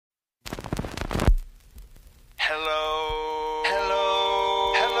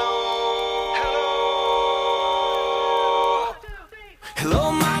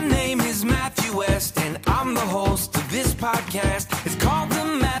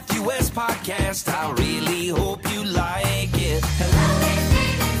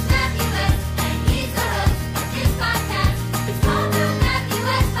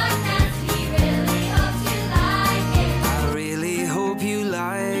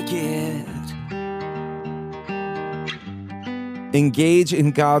Cricket. Engage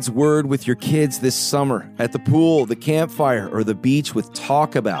in God's Word with your kids this summer at the pool, the campfire, or the beach with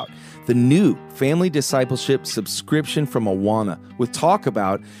Talk About, the new family discipleship subscription from Awana. With Talk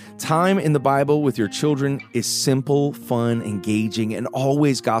About, time in the Bible with your children is simple, fun, engaging, and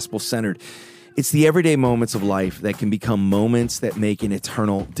always gospel-centered. It's the everyday moments of life that can become moments that make an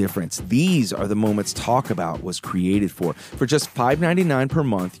eternal difference. These are the moments Talk About was created for. For just $5.99 per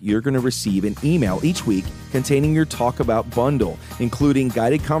month, you're going to receive an email each week containing your Talk About bundle, including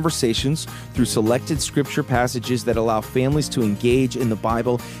guided conversations through selected scripture passages that allow families to engage in the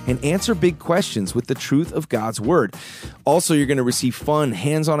Bible and answer big questions with the truth of God's Word. Also, you're going to receive fun,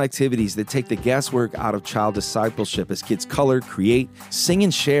 hands-on activities that take the guesswork out of child discipleship as kids color, create, sing,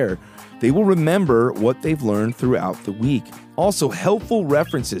 and share. They will remember what they've learned throughout the week. Also, helpful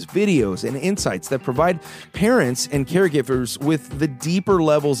references, videos, and insights that provide parents and caregivers with the deeper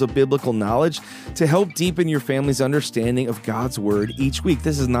levels of biblical knowledge to help deepen your family's understanding of God's Word each week.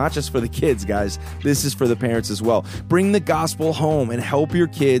 This is not just for the kids, guys. This is for the parents as well. Bring the gospel home and help your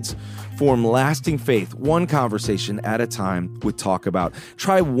kids form lasting faith, one conversation at a time with Talk About.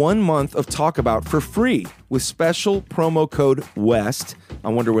 Try 1 month of Talk About for free with special promo code WEST. I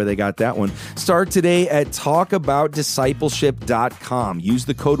wonder where they got that one. Start today at talkaboutdiscipleship.com. Use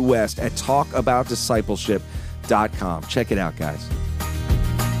the code WEST at talkaboutdiscipleship.com. Check it out, guys.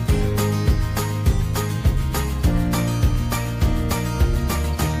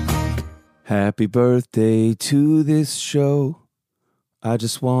 Happy birthday to this show. I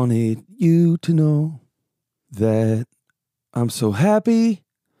just wanted you to know that I'm so happy,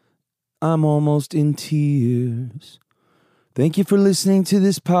 I'm almost in tears. Thank you for listening to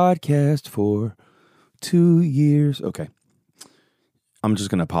this podcast for 2 years. Okay. I'm just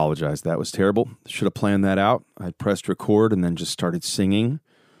going to apologize. That was terrible. Should have planned that out. I pressed record and then just started singing.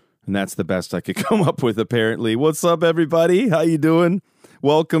 And that's the best I could come up with, apparently. What's up, everybody? How you doing?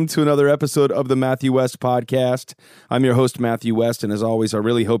 Welcome to another episode of the Matthew West Podcast. I'm your host, Matthew West, and as always, I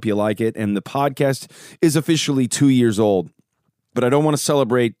really hope you like it. And the podcast is officially 2 years old, but I don't want to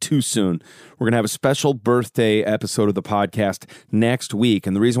celebrate too soon. We're going to have a special birthday episode of the podcast next week,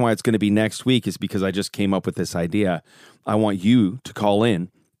 and the reason why it's going to be next week is because I just came up with this idea. I want you to call in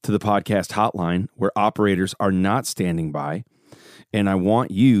to the podcast hotline where operators are not standing by, and I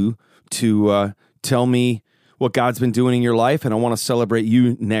want you to tell me what God's been doing in your life, and I want to celebrate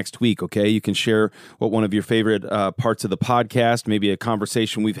you next week, okay? You can share what one of your favorite parts of the podcast, maybe a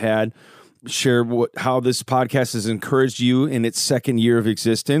conversation we've had, share how this podcast has encouraged you in its second year of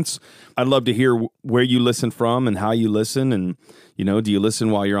existence. I'd love to hear where you listen from and how you listen, and, do you listen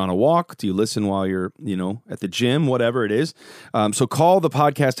while you're on a walk? Do you listen while you're, at the gym? Whatever it is. So call the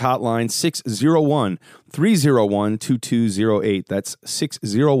podcast hotline, 601-301-2208. That's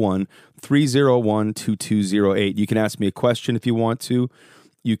 601-301-2208. You can ask me a question if you want to.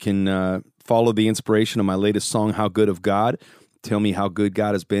 You can follow the inspiration of my latest song, How Good of God. Tell me how good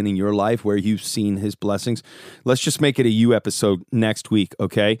God has been in your life, where you've seen his blessings. Let's just make it a you episode next week,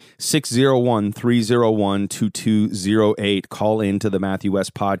 okay? 601-301-2208. Call into the Matthew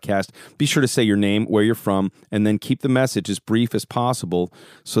West Podcast. Be sure to say your name, where you're from, and then keep the message as brief as possible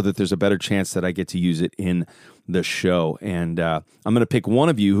so that there's a better chance that I get to use it in the show. And I'm going to pick one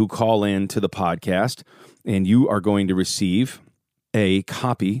of you who call in to the podcast, and you are going to receive a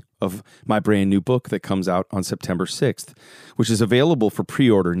copy of my brand new book that comes out on September 6th, which is available for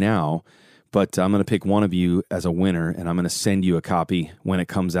pre-order now, but I'm going to pick one of you as a winner, and I'm going to send you a copy when it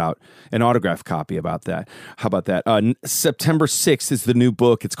comes out, an autographed copy about that. How about that? September 6th is the new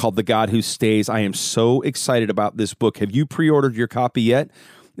book. It's called The God Who Stays. I am so excited about this book. Have you pre-ordered your copy yet?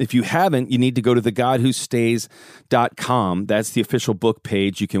 If you haven't, you need to go to thegodwhostays.com. That's the official book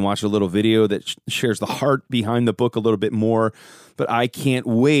page. You can watch a little video that shares the heart behind the book a little bit more. But I can't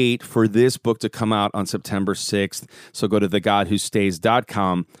wait for this book to come out on September 6th. So go to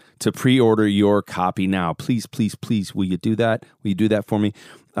thegodwhostays.com to pre-order your copy now. Please, please, please, will you do that? Will you do that for me?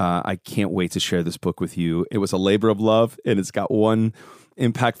 I can't wait to share this book with you. It was a labor of love, and it's got one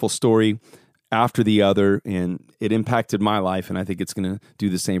impactful story after the other, and it impacted my life, and I think it's going to do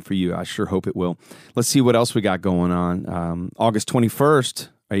the same for you. I sure hope it will. Let's see what else we got going on. August 21st,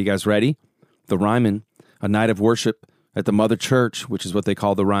 are you guys ready? The Ryman, a night of worship at the Mother Church, which is what they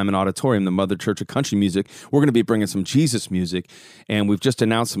call the Ryman Auditorium, the Mother Church of Country Music. We're going to be bringing some Jesus music, and we've just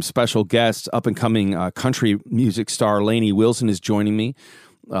announced some special guests. Up-and-coming country music star Lainey Wilson is joining me.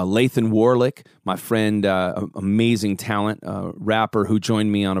 Lathan Warlick, my friend, amazing talent, rapper who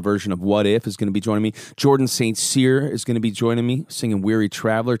joined me on a version of What If, is going to be joining me. Jordan St. Cyr is going to be joining me, singing Weary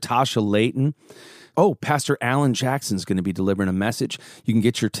Traveler. Tasha Layton, Oh, Pastor Alan Jackson's going to be delivering a message. You can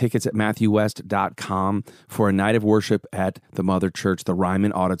get your tickets at MatthewWest.com for a night of worship at the Mother Church, the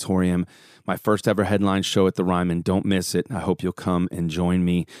Ryman Auditorium. My first ever headline show at the Ryman. Don't miss it. I hope you'll come and join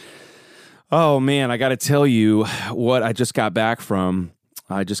me. Oh, man, I got to tell you what I just got back from.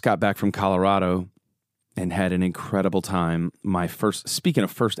 I just got back from Colorado and had an incredible time. Speaking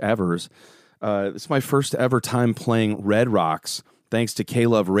of first evers, it's my first ever time playing Red Rocks, thanks to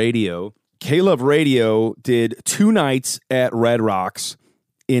K-Love Radio. K-Love Radio did 2 nights at Red Rocks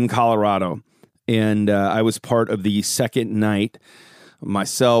in Colorado, and I was part of the second night.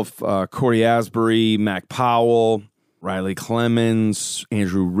 Myself, Corey Asbury, Mac Powell, Riley Clemens,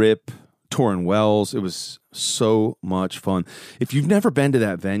 Andrew Ripp, Torrin Wells. It was so much fun. If you've never been to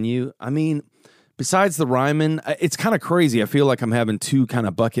that venue, I mean, besides the Ryman, it's kind of crazy. I feel like I'm having 2 kind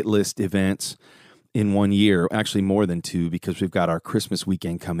of bucket list events in 1 year, actually more than 2, because we've got our Christmas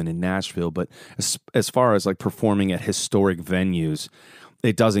weekend coming in Nashville. But as far as like performing at historic venues,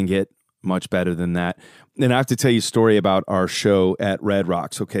 it doesn't get much better than that. And I have to tell you a story about our show at Red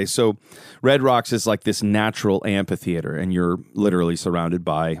Rocks. Okay, so Red Rocks is like this natural amphitheater, and you're literally surrounded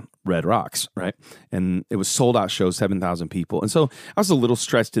by Red Rocks, right? And it was sold out show, 7,000 people. And so I was a little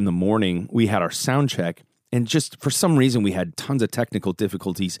stressed in the morning. We had our sound check, and just for some reason, we had tons of technical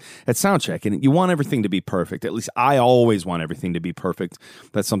difficulties at soundcheck. And you want everything to be perfect. At least I always want everything to be perfect.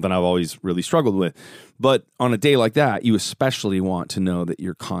 That's something I've always really struggled with. But on a day like that, you especially want to know that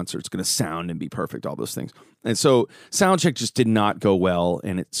your concert's going to sound and be perfect, all those things. And so soundcheck just did not go well,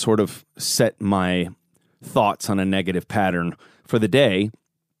 and it sort of set my thoughts on a negative pattern for the day,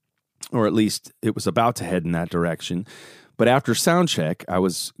 or at least it was about to head in that direction. But after soundcheck, I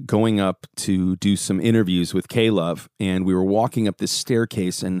was going up to do some interviews with K-Love, and we were walking up this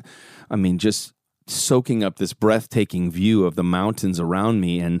staircase, and I mean, just soaking up this breathtaking view of the mountains around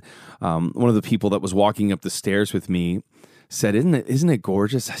me. And one of the people that was walking up the stairs with me said, "Isn't it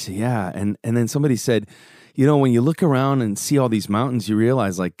gorgeous?" I said, "Yeah." And then somebody said, "You know, when you look around and see all these mountains, you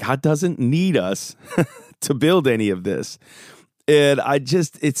realize like God doesn't need us to build any of this." And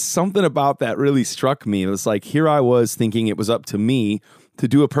it's something about that really struck me. It was like, here I was thinking it was up to me to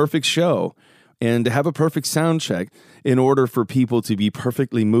do a perfect show and to have a perfect sound check in order for people to be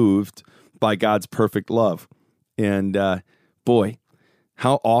perfectly moved by God's perfect love. And boy,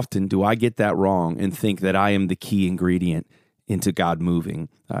 how often do I get that wrong and think that I am the key ingredient into God moving,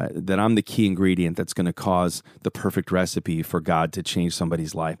 that I'm the key ingredient that's going to cause the perfect recipe for God to change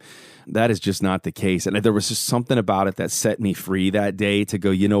somebody's life. That is just not the case. And there was just something about it that set me free that day to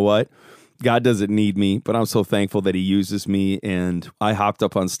go, you know what? God doesn't need me, but I'm so thankful that he uses me. And I hopped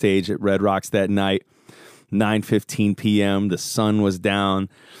up on stage at Red Rocks that night, 9:15 p.m. The sun was down.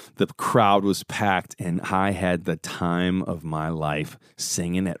 The crowd was packed, and I had the time of my life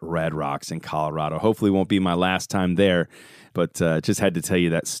singing at Red Rocks in Colorado. Hopefully it won't be my last time there, but just had to tell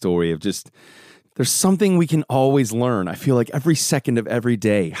you that story of just, there's something we can always learn. I feel like every second of every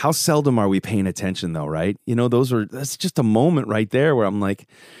day. How seldom are we paying attention though, right? You know, that's just a moment right there where I'm like,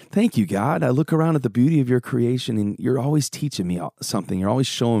 thank you, God. I look around at the beauty of your creation, and you're always teaching me something. You're always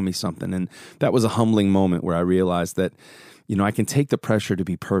showing me something. And that was a humbling moment where I realized that, you know, I can take the pressure to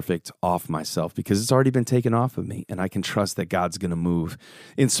be perfect off myself because it's already been taken off of me, and I can trust that God's going to move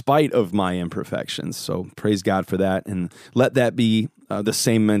in spite of my imperfections. So praise God for that, and let that be the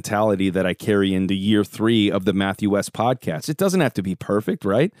same mentality that I carry into year 3 of the Matthew West podcast. It doesn't have to be perfect,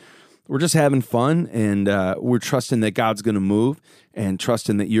 right? We're just having fun, and we're trusting that God's going to move, and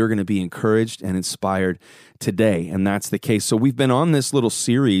trusting that you're going to be encouraged and inspired today, and that's the case. So we've been on this little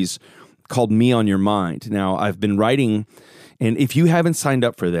series called Me on Your Mind. Now, I've been writing, and if you haven't signed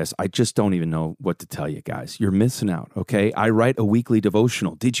up for this, I just don't even know what to tell you guys. You're missing out, okay? I write a weekly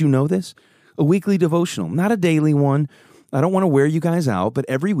devotional. Did you know this? A weekly devotional, not a daily one. I don't want to wear you guys out, but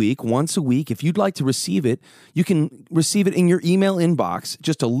every week, once a week, if you'd like to receive it, you can receive it in your email inbox.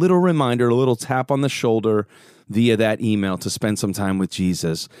 Just a little reminder, a little tap on the shoulder via that email to spend some time with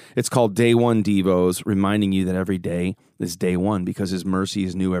Jesus. It's called Day One Devos, reminding you that every day is day one because his mercy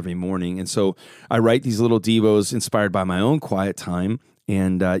is new every morning. And so I write these little devos inspired by my own quiet time.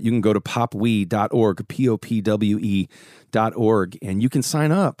 And you can go to popwe.org, popwe.org, and you can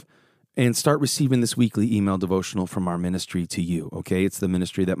sign up and start receiving this weekly email devotional from our ministry to you, okay? It's the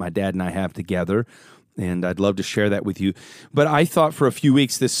ministry that my dad and I have together, and I'd love to share that with you. But I thought for a few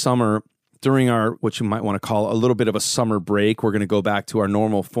weeks this summer during our, what you might want to call a little bit of a summer break. We're going to go back to our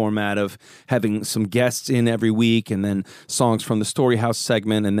normal format of having some guests in every week and then songs from the Storyhouse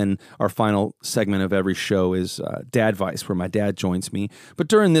segment. And then our final segment of every show is Dadvice, where my dad joins me. But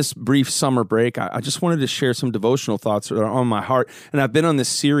during this brief summer break, I just wanted to share some devotional thoughts that are on my heart. And I've been on this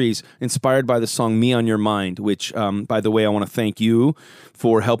series inspired by the song Me on Your Mind, which, by the way, I want to thank you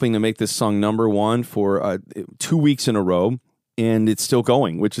for helping to make this song number one for 2 weeks in a row. And it's still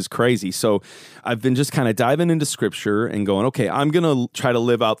going, which is crazy. So I've been just kind of diving into Scripture and going, okay, I'm going to try to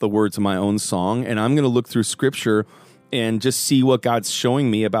live out the words of my own song. And I'm going to look through Scripture and just see what God's showing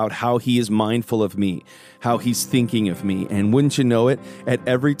me about how he is mindful of me, how he's thinking of me. And wouldn't you know it, at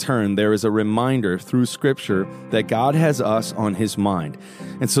every turn, there is a reminder through Scripture that God has us on his mind.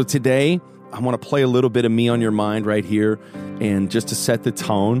 And so today, I want to play a little bit of Me on Your Mind right here, and just to set the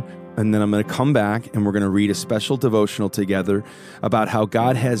tone. And then I'm going to come back and we're going to read a special devotional together about how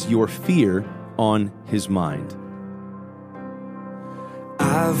God has your fear on his mind.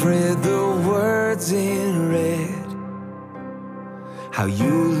 I've read the words in red, how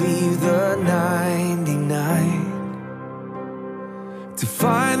you leave the 99 to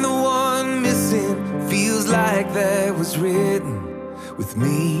find the one missing. Feels like that was written with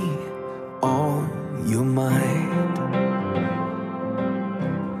me on your mind.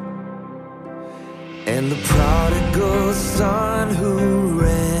 And the prodigal son who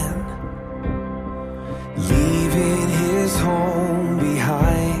ran, leaving his home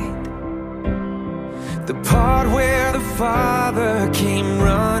behind. The part where the father came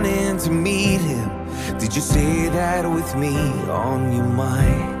running to meet him. Did you say that with me on your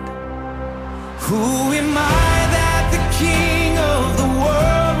mind? Who am I that the king of the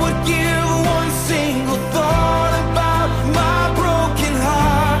world would give one single thought about my broken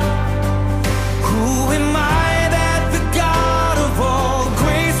heart? Who am I that the God of all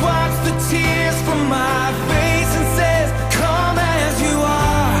grace wipes the tears from my face and says, come as you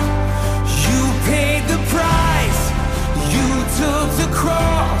are? You paid the price, you took the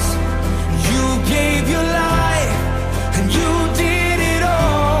cross, you gave your life, and you did it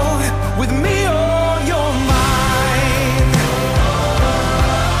all with me on your mind.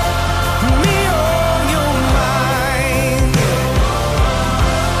 Me on your mind.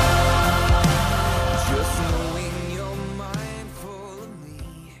 Just knowing you're mindful of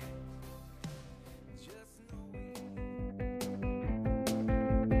me. Just knowing.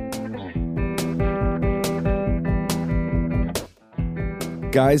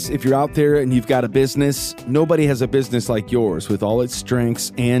 Guys, if you're out there and you've got a business, nobody has a business like yours with all its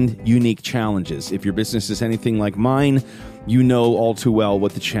strengths and unique challenges. If your business is anything like mine, you know all too well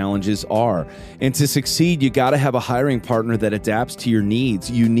what the challenges are. And to succeed, you got to have a hiring partner that adapts to your needs.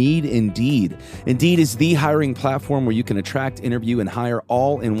 You need Indeed. Indeed is the hiring platform where you can attract, interview, and hire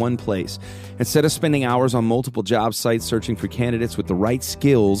all in one place. Instead of spending hours on multiple job sites searching for candidates with the right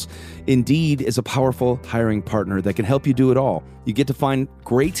skills, Indeed is a powerful hiring partner that can help you do it all. You get to find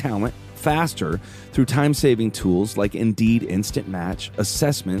great talent faster through time-saving tools like Indeed Instant Match,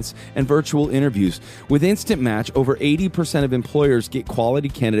 assessments, and virtual interviews. With Instant Match, over 80% of employers get quality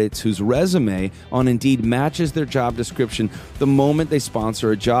candidates whose resume on Indeed matches their job description the moment they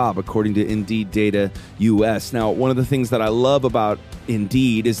sponsor a job, according to Indeed Data US. Now, one of the things that I love about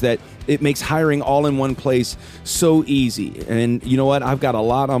Indeed is that it makes hiring all in one place so easy. And you know what? I've got a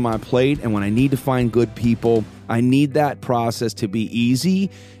lot on my plate, and when I need to find good people, I need that process to be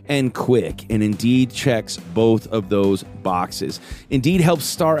easy and quick, and Indeed checks both of those boxes. Indeed helps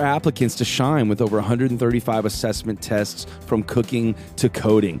star applicants to shine with over 135 assessment tests from cooking to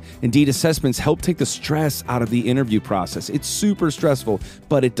coding. Indeed assessments help take the stress out of the interview process. It's super stressful,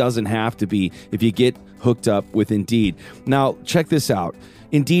 but it doesn't have to be if you get hooked up with Indeed. Now, check this out.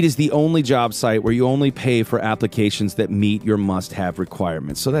 Indeed is the only job site where you only pay for applications that meet your must-have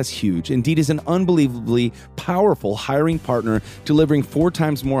requirements. So that's huge. Indeed is an unbelievably powerful hiring partner, delivering 4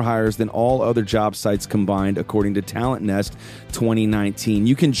 times more hires than all other job sites combined, according to Talent Nest 2019.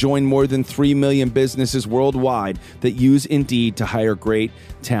 You can join more than 3 million businesses worldwide that use Indeed to hire great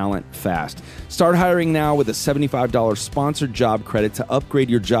talent fast. Start hiring now with a $75 sponsored job credit to upgrade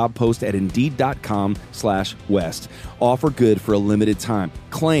your job post at Indeed.com/West. Offer good for a limited time.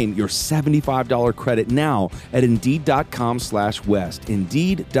 Claim your $75 credit now at Indeed.com/West.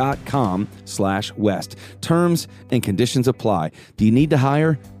 Indeed.com/West. Terms and conditions apply. Do you need to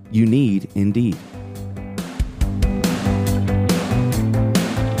hire? You need Indeed.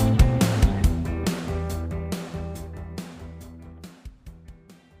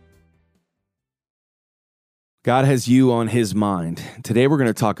 God has you on his mind. Today we're going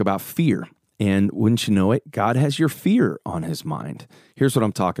to talk about fear. And wouldn't you know it, God has your fear on his mind. Here's what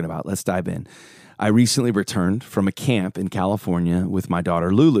I'm talking about. Let's dive in. I recently returned from a camp in California with my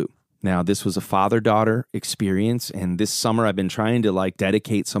daughter, Lulu. Now, this was a father-daughter experience, and this summer I've been trying to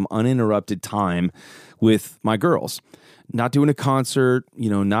dedicate some uninterrupted time with my girls. Not doing a concert,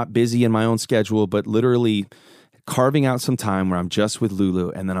 not busy in my own schedule, but literally carving out some time where I'm just with Lulu,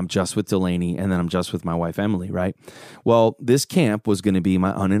 and then I'm just with Delaney, and then I'm just with my wife, Emily, right? Well, this camp was going to be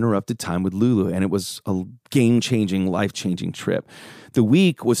my uninterrupted time with Lulu, and it was a game-changing, life-changing trip. The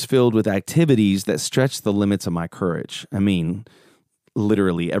week was filled with activities that stretched the limits of my courage. I mean,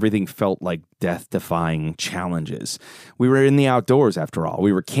 literally, everything felt like death-defying challenges. We were in the outdoors, after all.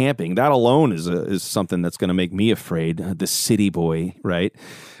 We were camping. That alone is something that's going to make me afraid, the city boy, right?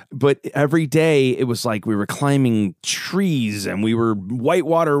 But every day, it was like we were climbing trees and we were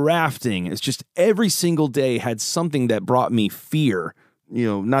whitewater rafting. It's just every single day had something that brought me fear,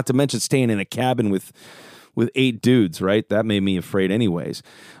 not to mention staying in a cabin with 8 dudes, right? That made me afraid anyways.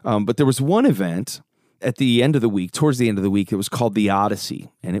 But there was one event at the end of the week, towards the end of the week, it was called the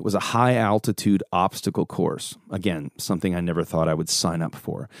Odyssey, and it was a high-altitude obstacle course. Again, something I never thought I would sign up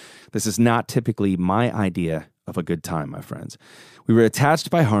for. This is not typically my idea of a good time, my friends. We were attached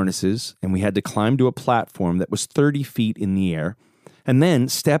by harnesses, and we had to climb to a platform that was 30 feet in the air, and then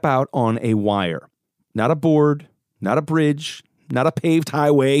step out on a wire. Not a board, not a bridge, not a paved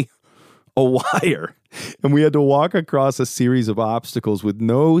highway, a wire. And we had to walk across a series of obstacles with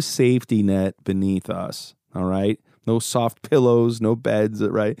no safety net beneath us, all right? No soft pillows, no beds,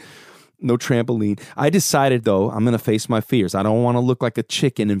 right? No trampoline. I decided, though, I'm going to face my fears. I don't want to look like a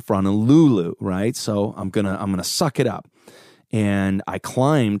chicken in front of Lulu, right? So I'm going to suck it up. And I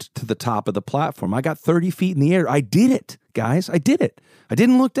climbed to the top of the platform. I got 30 feet in the air. I did it, guys. I did it. I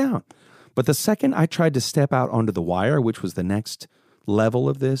didn't look down. But the second I tried to step out onto the wire, which was the next level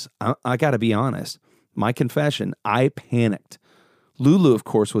of this, I got to be honest. My confession, I panicked. Lulu, of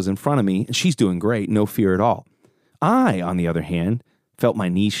course, was in front of me, and she's doing great, no fear at all. I, on the other hand, felt my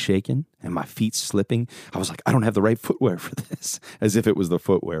knees shaking and my feet slipping. I was like, I don't have the right footwear for this, as if it was the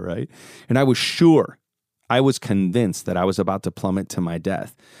footwear, right? And I was sure, I was convinced that I was about to plummet to my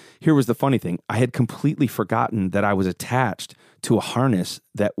death. Here was the funny thing. I had completely forgotten that I was attached to a harness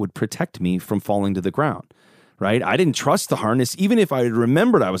that would protect me from falling to the ground, right? I didn't trust the harness. Even if I had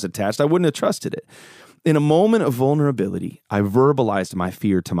remembered I was attached, I wouldn't have trusted it. In a moment of vulnerability, I verbalized my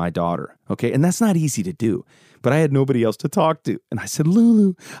fear to my daughter, okay? And that's not easy to do, but I had nobody else to talk to. And I said,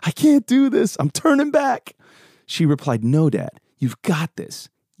 Lulu, I can't do this. I'm turning back. She replied, no, Dad, you've got this.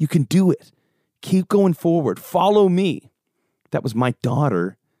 You can do it. Keep going forward. Follow me. That was my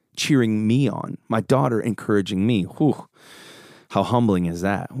daughter cheering me on, my daughter encouraging me. Whew, how humbling is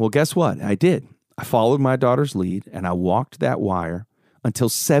that? Well, guess what? I did. I followed my daughter's lead and I walked that wire until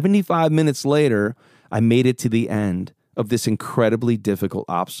 75 minutes later, I made it to the end of this incredibly difficult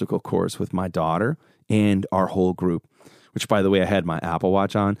obstacle course with my daughter and our whole group, which, by the way, I had my Apple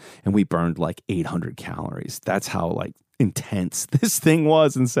Watch on and we burned like 800 calories. That's how intense this thing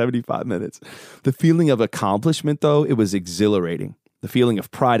was in 75 minutes. The feeling of accomplishment, though, it was exhilarating. The feeling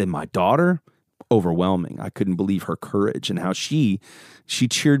of pride in my daughter, overwhelming. I couldn't believe her courage and how she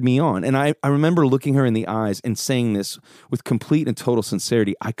cheered me on. And I remember looking her in the eyes and saying this with complete and total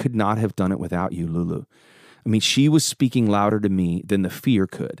sincerity. I could not have done it without you, Lulu. I mean, she was speaking louder to me than the fear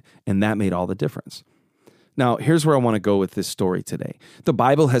could, and that made all the difference. Now, here's where I want to go with this story today. The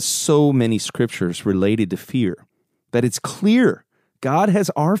Bible has so many scriptures related to fear that it's clear God has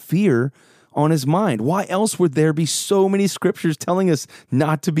our fear on his mind. Why else would there be so many scriptures telling us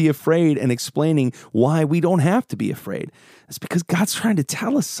not to be afraid and explaining why we don't have to be afraid? It's because God's trying to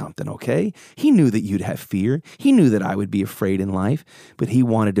tell us something, okay? He knew that you'd have fear. He knew that I would be afraid in life, but he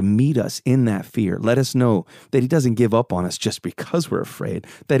wanted to meet us in that fear. Let us know that he doesn't give up on us just because we're afraid,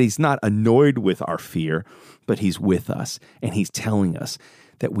 that he's not annoyed with our fear, but he's with us and he's telling us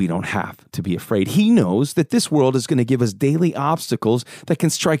that we don't have to be afraid. He knows that this world is going to give us daily obstacles that can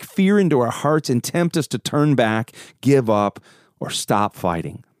strike fear into our hearts and tempt us to turn back, give up, or stop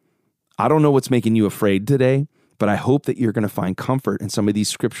fighting. I don't know what's making you afraid today, but I hope that you're going to find comfort in some of these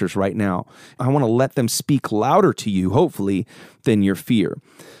scriptures right now. I want to let them speak louder to you, hopefully, than your fear.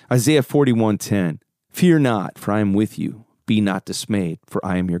 Isaiah 41:10, fear not, for I am with you. Be not dismayed, for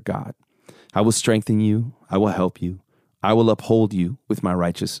I am your God. I will strengthen you. I will help you. I will uphold you with my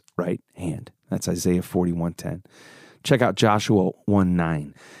righteous right hand. That's Isaiah 41:10. Check out Joshua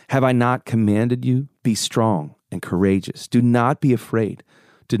 1:9. Have I not commanded you? Be strong and courageous. Do not be afraid.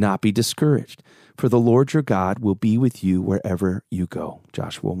 Do not be discouraged. For the Lord your God will be with you wherever you go.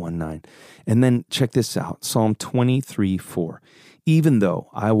 Joshua 1:9. And then check this out. Psalm 23:4. Even though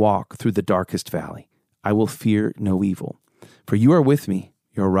I walk through the darkest valley, I will fear no evil. For you are with me,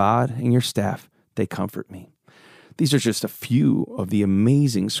 your rod and your staff, they comfort me. These are just a few of the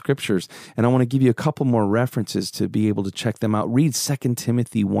amazing scriptures, and I want to give you a couple more references to be able to check them out. Read 2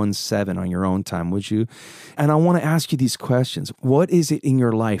 Timothy 1:7 on your own time, would you? And I want to ask you these questions. What is it in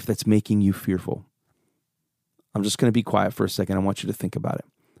your life that's making you fearful? I'm just going to be quiet for a second. I want you to think about it.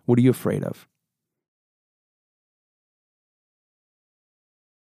 What are you afraid of?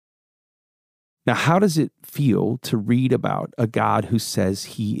 Now, how does it feel to read about a God who says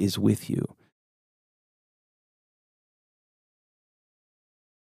he is with you?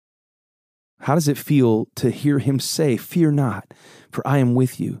 How does it feel to hear him say, "Fear not, for I am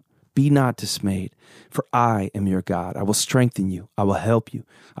with you. Be not dismayed, for I am your God. I will strengthen you. I will help you.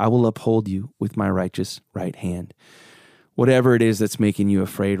 I will uphold you with my righteous right hand." Whatever it is that's making you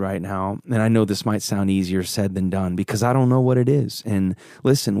afraid right now, and I know this might sound easier said than done because I don't know what it is. And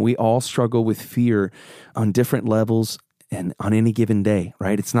listen, we all struggle with fear on different levels and on any given day,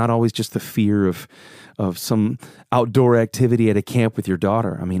 right? It's not always just the fear of some outdoor activity at a camp with your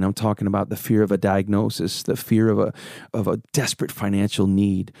daughter. I mean, I'm talking about the fear of a diagnosis, the fear of a desperate financial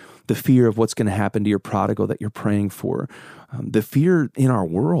need, the fear of what's going to happen to your prodigal that you're praying for, the fear in our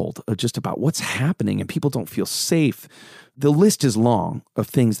world of just about what's happening and people don't feel safe. The list is long of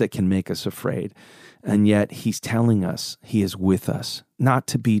things that can make us afraid. And yet he's telling us he is with us, not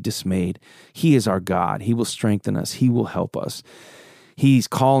to be dismayed. He is our God. He will strengthen us. He will help us. He's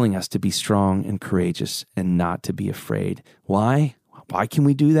calling us to be strong and courageous and not to be afraid. Why? Why can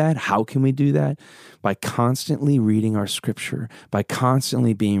we do that? How can we do that? By constantly reading our scripture, by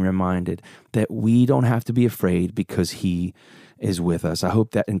constantly being reminded that we don't have to be afraid because he is with us. I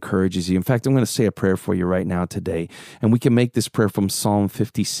hope that encourages you. In fact, I'm going to say a prayer for you right now today, and we can make this prayer from Psalm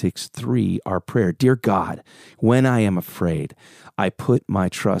 56:3, our prayer. Dear God, when I am afraid, I put my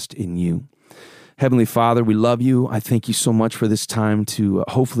trust in you. Heavenly Father, we love you. I thank you so much for this time to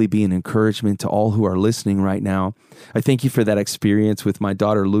hopefully be an encouragement to all who are listening right now. I thank you for that experience with my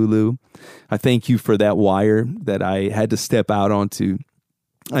daughter, Lulu. I thank you for that wire that I had to step out onto.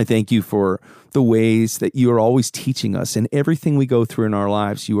 I thank you for the ways that you are always teaching us. And everything we go through in our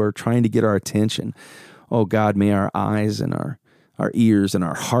lives, you are trying to get our attention. Oh God, may our eyes and our ears and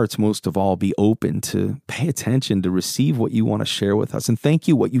our hearts, most of all, be open to pay attention, to receive what you want to share with us. And thank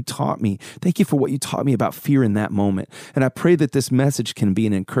you what you taught me. Thank you for what you taught me about fear in that moment. And I pray that this message can be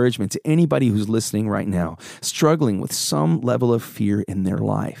an encouragement to anybody who's listening right now, struggling with some level of fear in their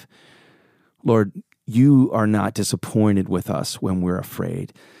life. Lord, you are not disappointed with us when we're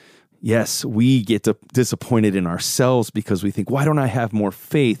afraid. Yes, we get disappointed in ourselves because we think, why don't I have more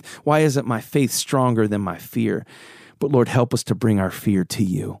faith? Why isn't my faith stronger than my fear? But Lord, help us to bring our fear to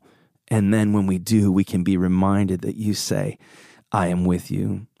you. And then when we do, we can be reminded that you say, I am with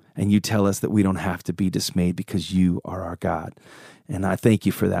you. And you tell us that we don't have to be dismayed because you are our God. And I thank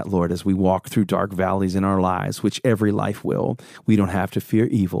you for that, Lord, as we walk through dark valleys in our lives, which every life will. We don't have to fear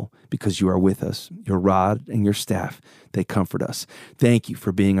evil because you are with us. Your rod and your staff, they comfort us. Thank you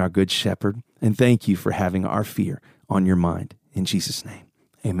for being our good shepherd. And thank you for having our fear on your mind. In Jesus' name,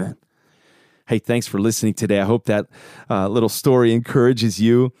 amen. Hey, thanks for listening today. I hope that little story encourages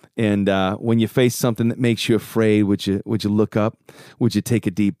you. And when you face something that makes you afraid, would you look up? Would you take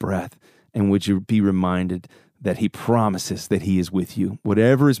a deep breath? And would you be reminded that he promises that he is with you?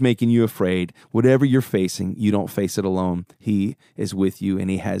 Whatever is making you afraid, whatever you're facing, you don't face it alone. He is with you and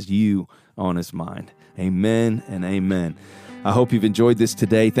he has you on his mind. Amen and amen. I hope you've enjoyed this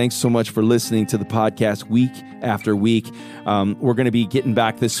today. Thanks so much for listening to the podcast week after week. We're going to be getting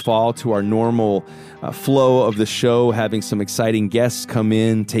back this fall to our normal flow of the show, having some exciting guests come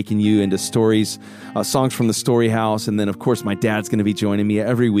in, taking you into stories, songs from the Story House. And then, of course, my dad's going to be joining me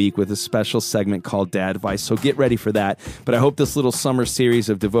every week with a special segment called Dad Advice. So get ready for that. But I hope this little summer series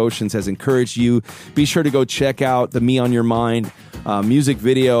of devotions has encouraged you. Be sure to go check out the Me on Your Mind music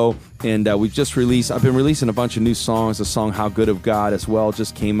video. And I've been releasing a bunch of new songs. The song How Good of God as well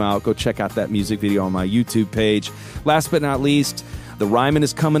just came out. Go check out that music video on my YouTube page. Last but not least, the Ryman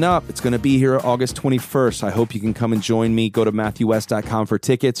is coming up. It's going to be here August 21st. I hope you can come and join me. Go to MatthewWest.com for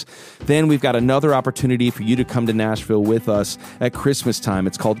tickets. Then we've got another opportunity for you to come to Nashville with us at Christmas time.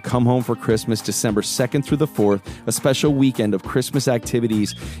 It's called Come Home for Christmas, December 2nd through the 4th, a special weekend of Christmas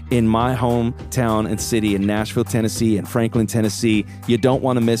activities in my hometown and city in Nashville, Tennessee and Franklin, Tennessee. You don't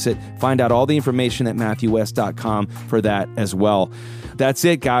want to miss it. Find out all the information at MatthewWest.com for that as well. That's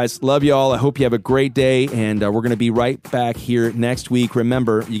it, guys. Love you all. I hope you have a great day, and we're going to be right back here next week.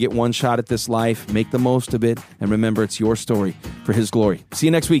 Remember, you get one shot at this life. Make the most of it, and remember, it's your story for His glory. See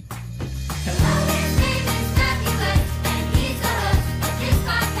you next week. Hello, his name is Matthew West, and he's a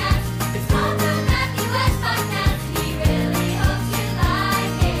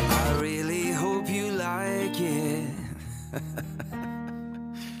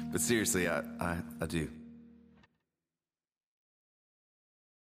But seriously, I do.